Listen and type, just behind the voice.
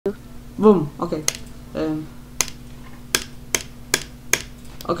Boom. Okay.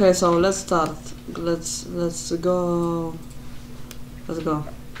 Okay, so let's start. Let's go. Let's go.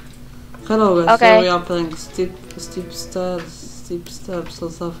 Hello guys, Okay. so we are playing steep steps or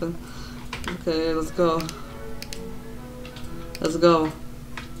something. Okay, let's go. Let's go.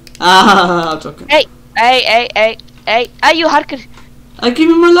 Ah, I'm joking. Hey, you harker. Give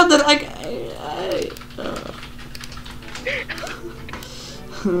me my ladder.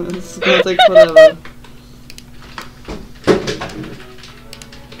 It's gonna take forever.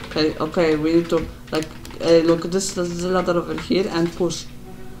 Okay, we need to like look. This is the ladder over here and push.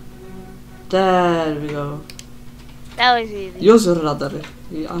 There we go. That was easy. Use your ladder.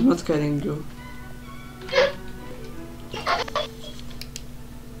 I'm not carrying you.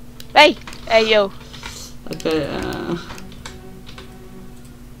 Hey, yo. Okay.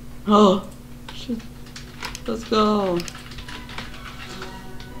 Oh, shit. Let's go.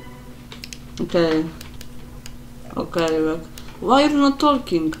 Okay. Okay, look. Why are you not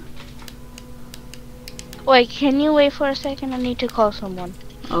talking? Wait, can you wait for a second? I need to call someone.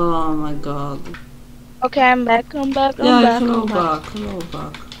 Oh my god. Okay, I'm back. Hello back.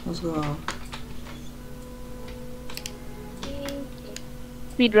 Let's go.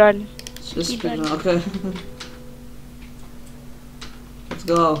 Speed run. Just speedrun, okay. Let's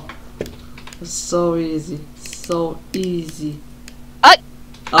go. It's so easy. So easy.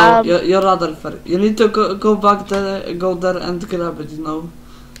 Oh, your ladder first. You need to go back there, go there and grab it, you know.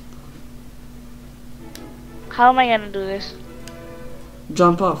 How am I gonna do this?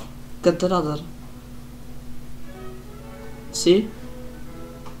 Jump off. Get the ladder. See?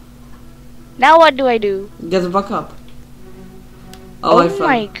 Now what do I do? Get back up. Oh I fell.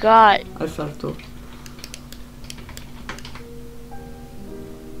 my god. I fell too.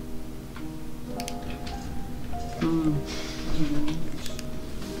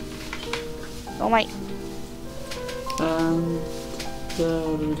 Oh my. And there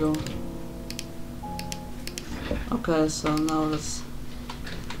we go. Okay, so now let's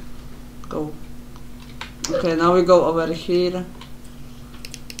go. Okay, now we go over here.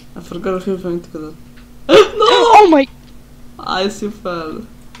 I forgot a few things to do. No! Oh my. Ice, you fell.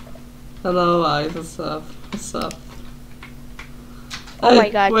 Hello, Ice. What's up? What's up? Oh Hey, my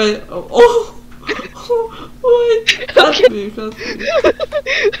god. Wait. Oh! Wait! Help me! Help me!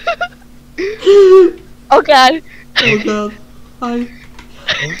 Oh god. Oh god. Hi.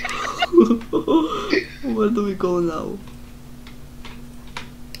 Where do we go now?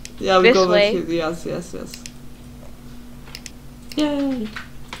 Yeah, we This go way. back here. Yes. Yay.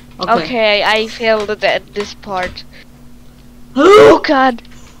 Okay, I failed at this part. Oh god.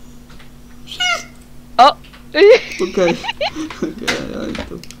 Oh. Okay.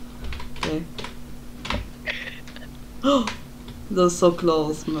 Okay. That's so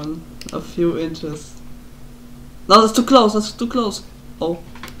close, man. A few inches. No, that's too close. That's too close. Oh.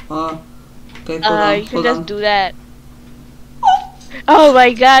 Okay. Hold on. You can just do that. Oh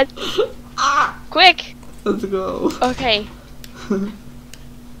my god. Quick. Let's go. Okay.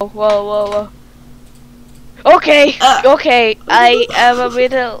 Whoa. Okay. Okay. I'm a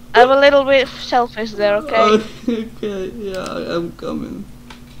little bit selfish there. Okay. Okay. Yeah, I'm coming.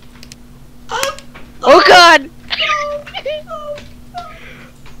 Oh god.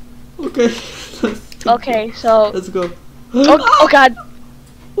 Okay. Okay. So. Let's go. Oh god.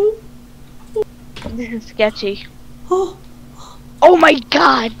 This is sketchy. Oh my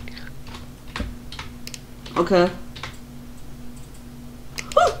god. Okay.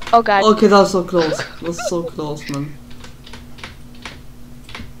 Oh god. Okay, that's so close. That's so close, man.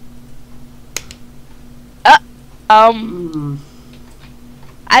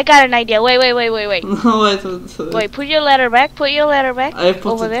 I got an idea. Wait. No, wait. Wait, put your letter back. Put your letter back. I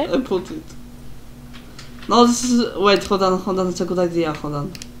put over it. there. I put it. No, this is. Wait, hold on. It's a good idea. Hold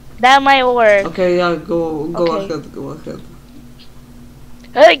on. That might work. Okay, yeah, go Okay. ahead. Go ahead.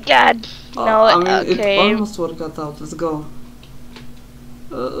 Oh god. No. I mean, Okay. it almost worked out. Let's go.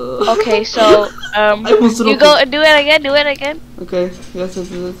 Okay, so I almost you dropped go do it again. Do it again. Okay. Yes, I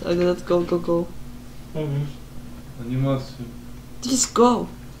did it. I did it. Go. Animację. Just go.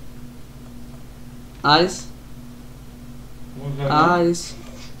 Ice. Ice.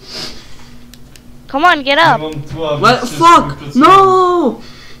 Come on, get up. What? Fuck! No!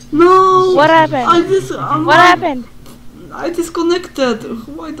 No! What happened? What happened? I disconnected.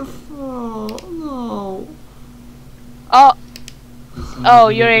 Why the fuck? No. Oh,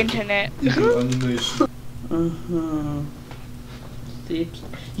 your internet. Animation.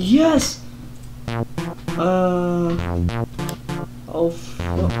 Yes. Oh.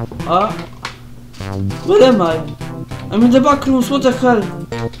 Where am I? I'm in the back rooms. What the hell?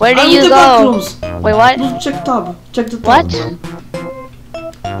 Where did I'm in you the go? back rooms. Wait, what? No, check tab. Check the tab. What? Man.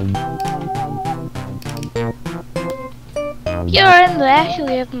 You're in the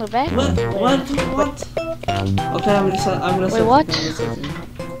actually in the back. What? Okay, I'm resetting. Wait, what? I'm resetting.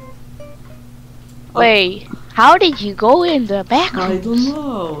 Wait, how did you go in the back I rooms? don't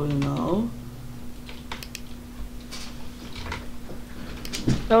know, you know.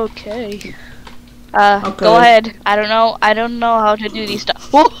 Okay. Okay. Go ahead. I don't know how to do these stuff.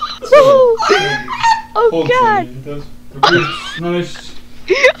 Oh god.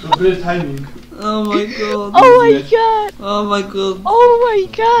 Timing. Oh my god. Oh my god. Oh my god. Oh my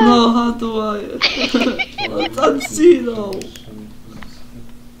god. No, how do I? That's zero.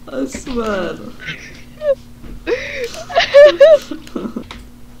 I swear.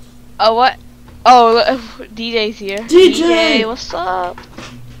 Oh what? Oh, DJ's here. DJ, what's up?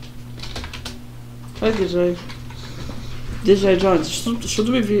 Hi DJ. DJ joins. Should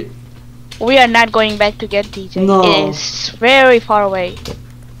we be? We are not going back to get DJ. No. It is very far away.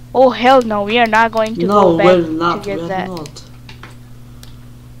 Oh hell no, we are not going to go back we're not. to get We're that. not.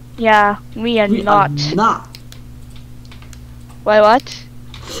 Yeah, we are not. Are not. Why what?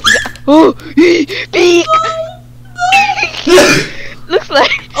 Oh, peek! Looks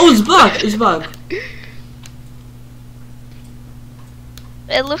like. Oh, it's back. It's back.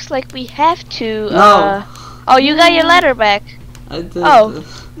 It looks like we have to. No. Oh, you got your letter back. I did. Oh.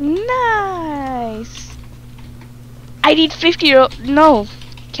 Nice. I need 50 no.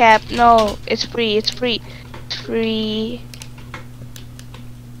 Cap, no. It's free. It's free. It's free.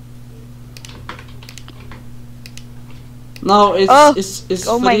 No, it's Oh. it's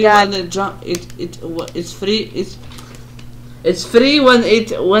Oh free my God. when it jump. It's free. It's free when it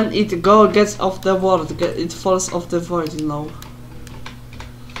gets off the world. It falls off the void. You know.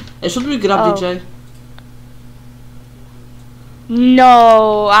 Should we grab Oh. DJ?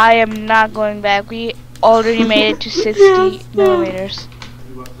 No, I am not going back. We already made it to 60 millimeters.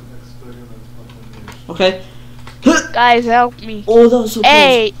 Okay. Guys, help me. Oh, that was so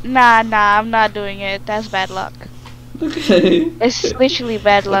Hey, nah, I'm not doing it. That's bad luck. close. Okay. It's literally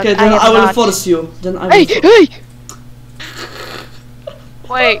bad luck. Okay, then I will not. force you. Then I will. Hey, hey!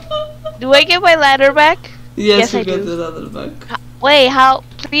 Wait, do I get my ladder back? Yes, I you get do. the other back. Wait, how?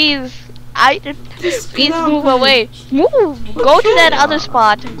 Please, please get move out, away. Move. Go to that other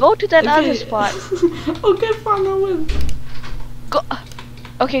spot. Go to that other spot. Okay, fine, I will. Go.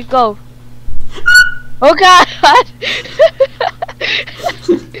 Okay, go. Oh God.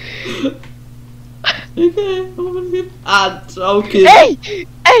 Okay, I'm over here. Ah, okay. Hey,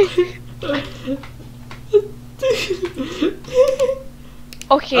 hey.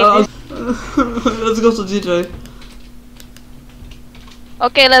 Okay. Let's go to DJ.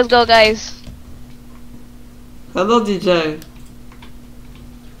 Okay, let's go, guys. Hello, DJ.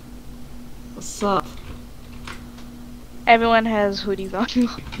 What's up? Everyone has hoodies on.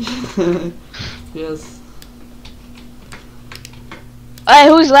 Yes. Alright,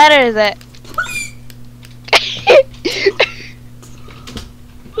 whose ladder is it?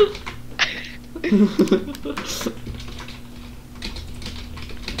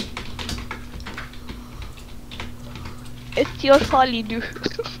 It's your folly, dude.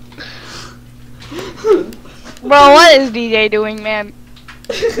 Bro, what is DJ doing, man?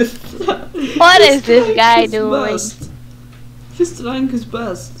 What is this guy doing? Best. He's trying his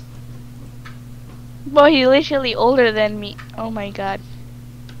best. Bro, he's literally older than me. Oh my god.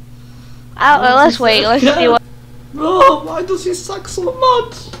 Let's wait. Let's see what. Bro, why does he suck so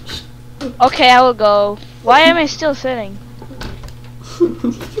much? Okay, I will go. Why am I still sitting?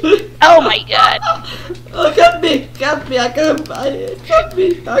 Oh my god. Oh, get me, I can't, get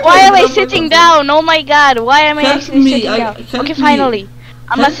me. Why am I sitting down? Oh my god, why am I Help actually me, sitting down? help Okay, me. finally.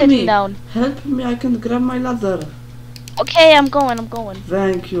 I'm not Help sitting me. down. Help me, I can grab my ladder. Okay, I'm going.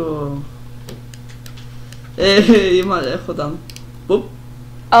 Thank you. Hey, hold on. Boop.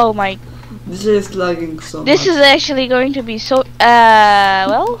 Oh my. This is lagging so This much. is actually going to be so,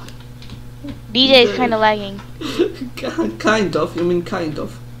 well. DJ is kind of lagging. Kind of, you mean kind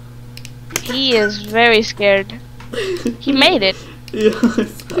of. He is very scared. He made it. Yeah.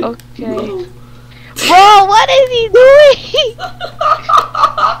 Okay. No. Bro, what is he doing?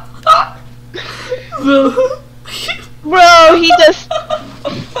 Bro. Bro, he just.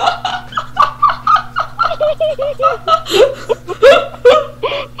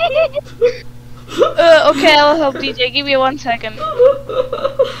 Okay, I'll help DJ. Give me 1 second.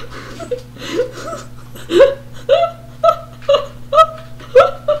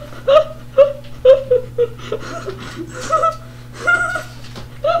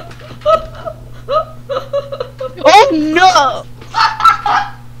 Oh no!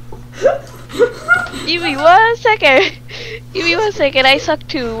 1 second. Give me 1 second. I suck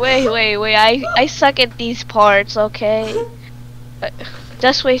too. Wait. I suck at these parts. Okay.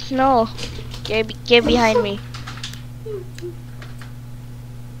 Just wait. No. Get behind me.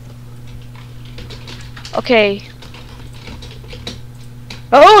 Okay.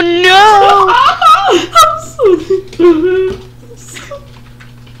 Oh no!